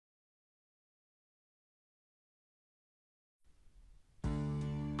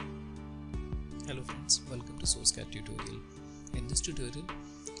Hello friends, welcome to SourceCAD tutorial. In this tutorial,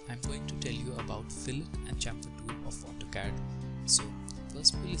 I'm going to tell you about Fillet and Chamfer tool of AutoCAD. So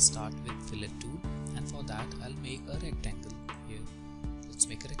first we'll start with Fillet tool, and for that I'll make a rectangle here. Let's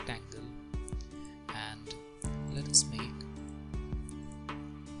make a rectangle and let us make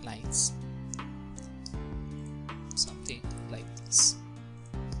lines, something like this.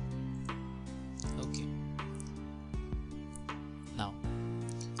 Okay. Now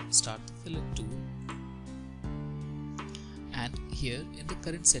start the Fillet tool, and here in the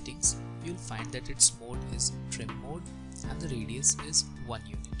current settings you'll find that its mode is trim mode and the radius is 1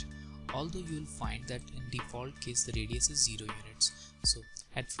 unit, although you'll find that in default case the radius is 0 units. So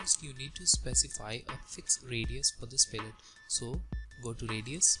at first you need to specify a fixed radius for this fillet. So go to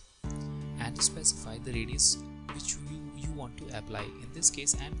radius and specify the radius which you want to apply. In this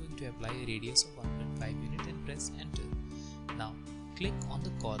case I am going to apply a radius of 1.5 unit and press enter. Now click on the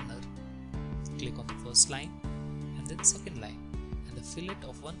corner, click on the first line and then second line, and the fillet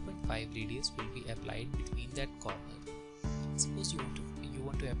of 1.5 radius will be applied between that corner. Suppose you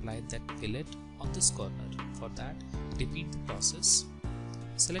want to apply that fillet on this corner. For that, repeat the process.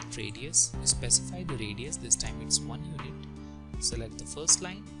 Select radius, you specify the radius, this time it's 1 unit. Select the first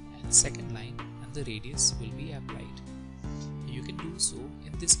line and second line and the radius will be applied. You can do so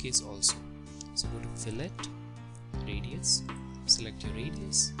in this case also. So go to fillet, radius, select your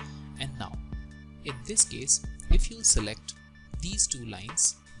radius, and now in this case if you select these two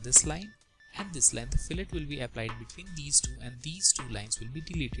lines, this line and this line, the fillet will be applied between these two and these two lines will be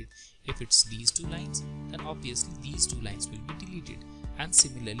deleted. If it's these two lines, then obviously these two lines will be deleted, and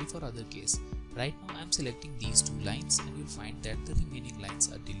similarly for other case. Right now I am selecting these two lines and you'll find that the remaining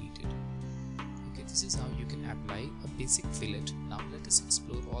lines are deleted. Okay, this is how you can apply a basic fillet. Now let us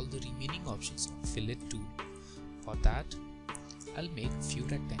explore all the remaining options of Fillet tool. For that I'll make a few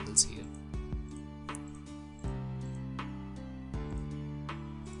rectangles here.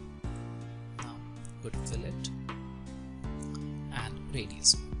 Now go to Fillet and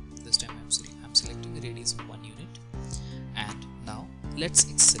radius. This time I'm selecting the radius of 1 unit, and now let's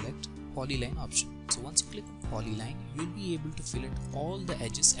select polyline option. So once you click on polyline, you'll be able to fillet all the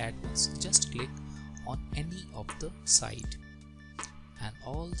edges at once. Just click on any of the side, and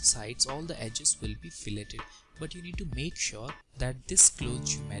all the sides, all the edges will be filleted. But you need to make sure that this closed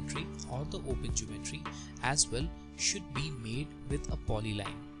geometry or the open geometry as well should be made with a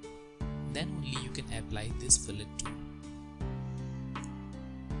polyline. Then only you can apply this fillet tool.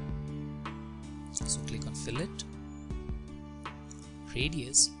 So click on fillet,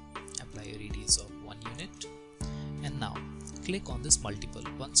 radius, apply a radius of 1 unit, and now click on this multiple.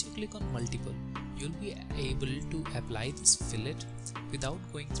 Once you click on multiple, you'll be able to apply this fillet without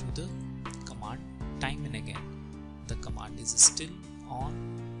going through the command time and again. The command is still on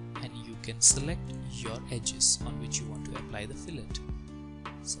and you can select your edges on which you want to apply the fillet,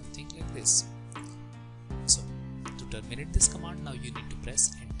 something like this. So to terminate this command, now you need to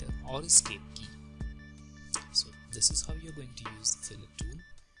press enter or escape key. So this is how you're going to use the fillet tool.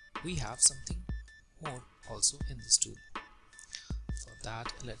 We have something more also in this tool. For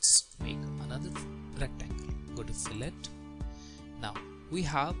that, let's make another rectangle. Go to fillet. Now we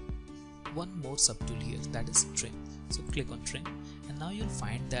have one more subtool here, that is trim. So click on trim, and now you'll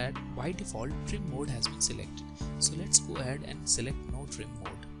find that by default trim mode has been selected. So let's go ahead and select no trim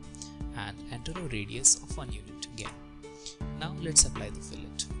mode and enter a radius of 1 unit again. Now let's apply the fillet.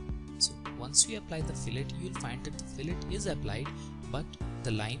 So once we apply the fillet, you'll find that the fillet is applied, but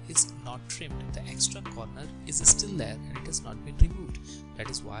the line is not trimmed. The extra corner is still there and it has not been removed. That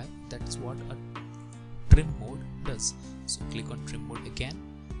is what a trim mode does. So click on trim mode again,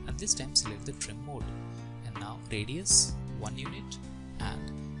 and this time select the trim mode, and now radius 1 unit,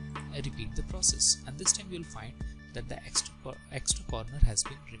 and repeat the process, and this time you'll find that the extra corner has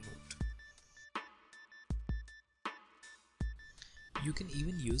been removed. You can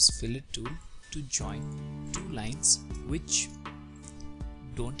even use fillet tool to join two lines which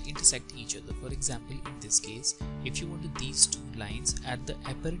don't intersect each other. For example, in this case, if you wanted these two lines at the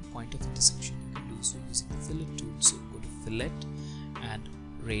apparent point of intersection, you can do so using the fillet tool. So go to fillet and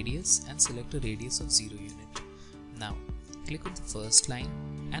radius and select a radius of 0 unit. Now click on the first line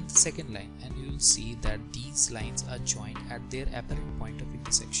and the second line, and you will see that these lines are joined at their apparent point of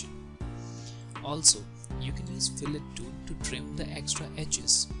intersection. Also, you can use fillet tool to trim the extra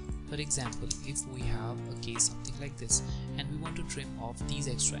edges. For example, if we have a case something like this and we want to trim off these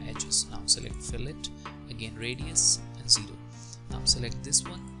extra edges, now select fillet, again radius and 0. Now select this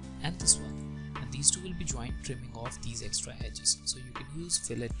one and this one, and these two will be joined, trimming off these extra edges. So you can use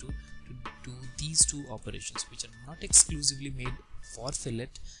fillet tool to do these two operations, which are not exclusively made for fillet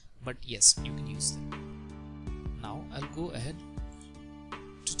but yes, you can use them. Now I'll go ahead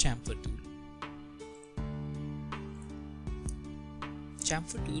to chamfer tool.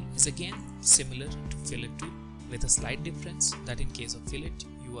 Chamfer tool is again similar to fillet tool with a slight difference that in case of fillet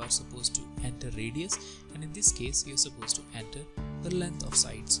you are supposed to enter radius, and in this case you are supposed to enter the length of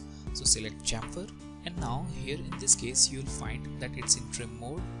sides. So select chamfer, and now here in this case you will find that it's in trim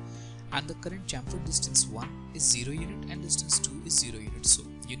mode, and the current chamfer distance 1 is 0 unit and distance 2 is 0 unit. So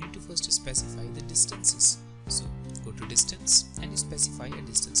you need to first specify the distances. So go to distance and specify a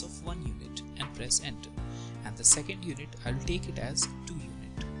distance of 1 unit and press enter, and the second unit I will take it as 2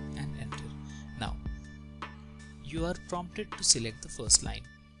 unit and enter. Now you are prompted to select the first line.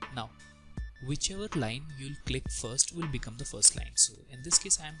 Now whichever line you will click first will become the first line. So in this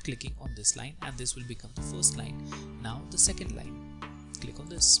case I am clicking on this line and this will become the first line. Now the second line, click on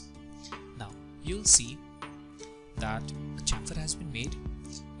this. Now you will see that a chamfer has been made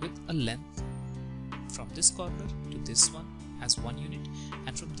with a length from this corner to this one as 1 unit,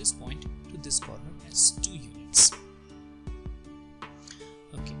 and from this point to this corner as 2 units.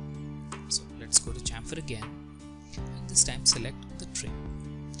 Okay, so let's go to chamfer again, and this time select the trim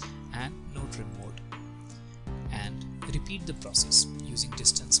and no trim mode, and repeat the process using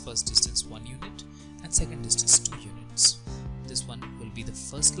distance. First distance 1 unit and second distance 2 units. This one will be the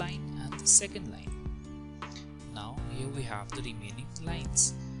first line and the second line. Now here we have the remaining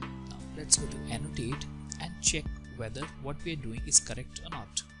lines. Now let's go to annotate and check whether what we are doing is correct or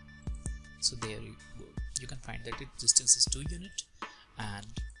not. So there you go. You can find that its distance is 2 unit and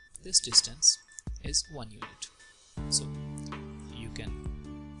this distance is 1 unit. So you can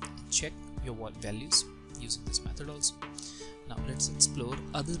check your values using this method also. Now let's explore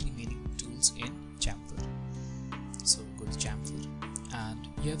other remaining tools in chamfer. So go to chamfer, and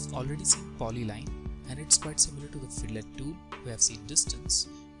you have already seen polyline, and it's quite similar to the fillet tool. We have seen distance,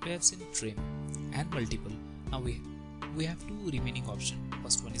 we have seen trim and multiple. Now we have 2 remaining options.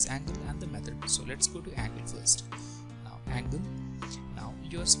 First one is angle and the method. So let's go to angle first. Now angle, now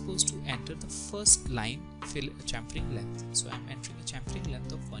you are supposed to enter the first line chamfering length. So I am entering a chamfering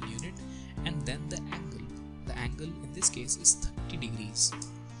length of 1 unit, and then the angle. The angle in this case is 30 degrees.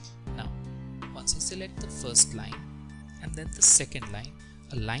 Now once I select the first line and then the second line,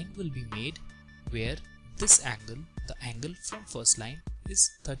 a line will be made where this angle, the angle from first line, is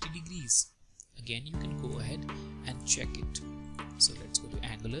 30 degrees. Again you can go ahead and check it. So let's go to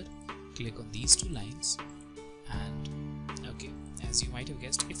angular, click on these 2 lines, and okay, as you might have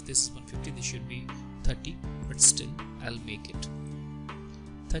guessed, if this is 150 this should be 30, but still I'll make it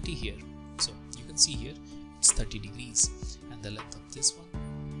 30 here. So you can see here it's 30 degrees and the length of this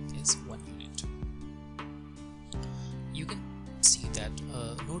one is 1 unit. You can see that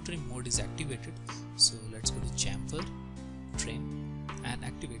no trim mode is activated. So let's go to chamfer, trim, and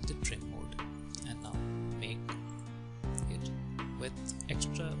activate the trim mode, and now make it with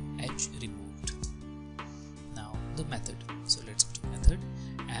extra edge removed. Now the method. So let's go to method,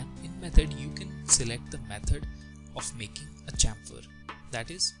 and in method you can select the method of making a chamfer.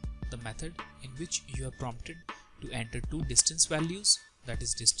 That is the method in which you are prompted to enter 2 distance values, that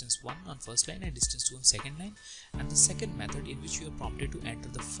is distance 1 on first line and distance 2 on second line, and the second method in which you are prompted to enter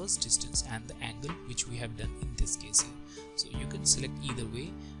the first distance and the angle, which we have done in this case here. So you can select either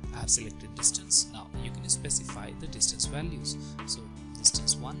way. I have selected distance. Now you can specify the distance values. So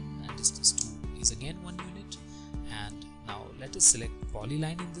distance 1 and distance 2 is again 1 unit, and now let us select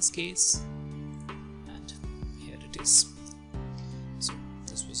polyline in this case, and here it is. So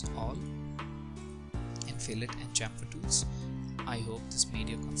this was all in fillet and chamfer tools. I hope this made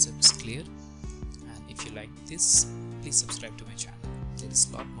your concepts clear, and if you like this, please subscribe to my channel. There is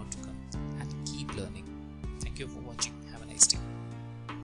a lot more to come, and keep learning. Thank you for watching.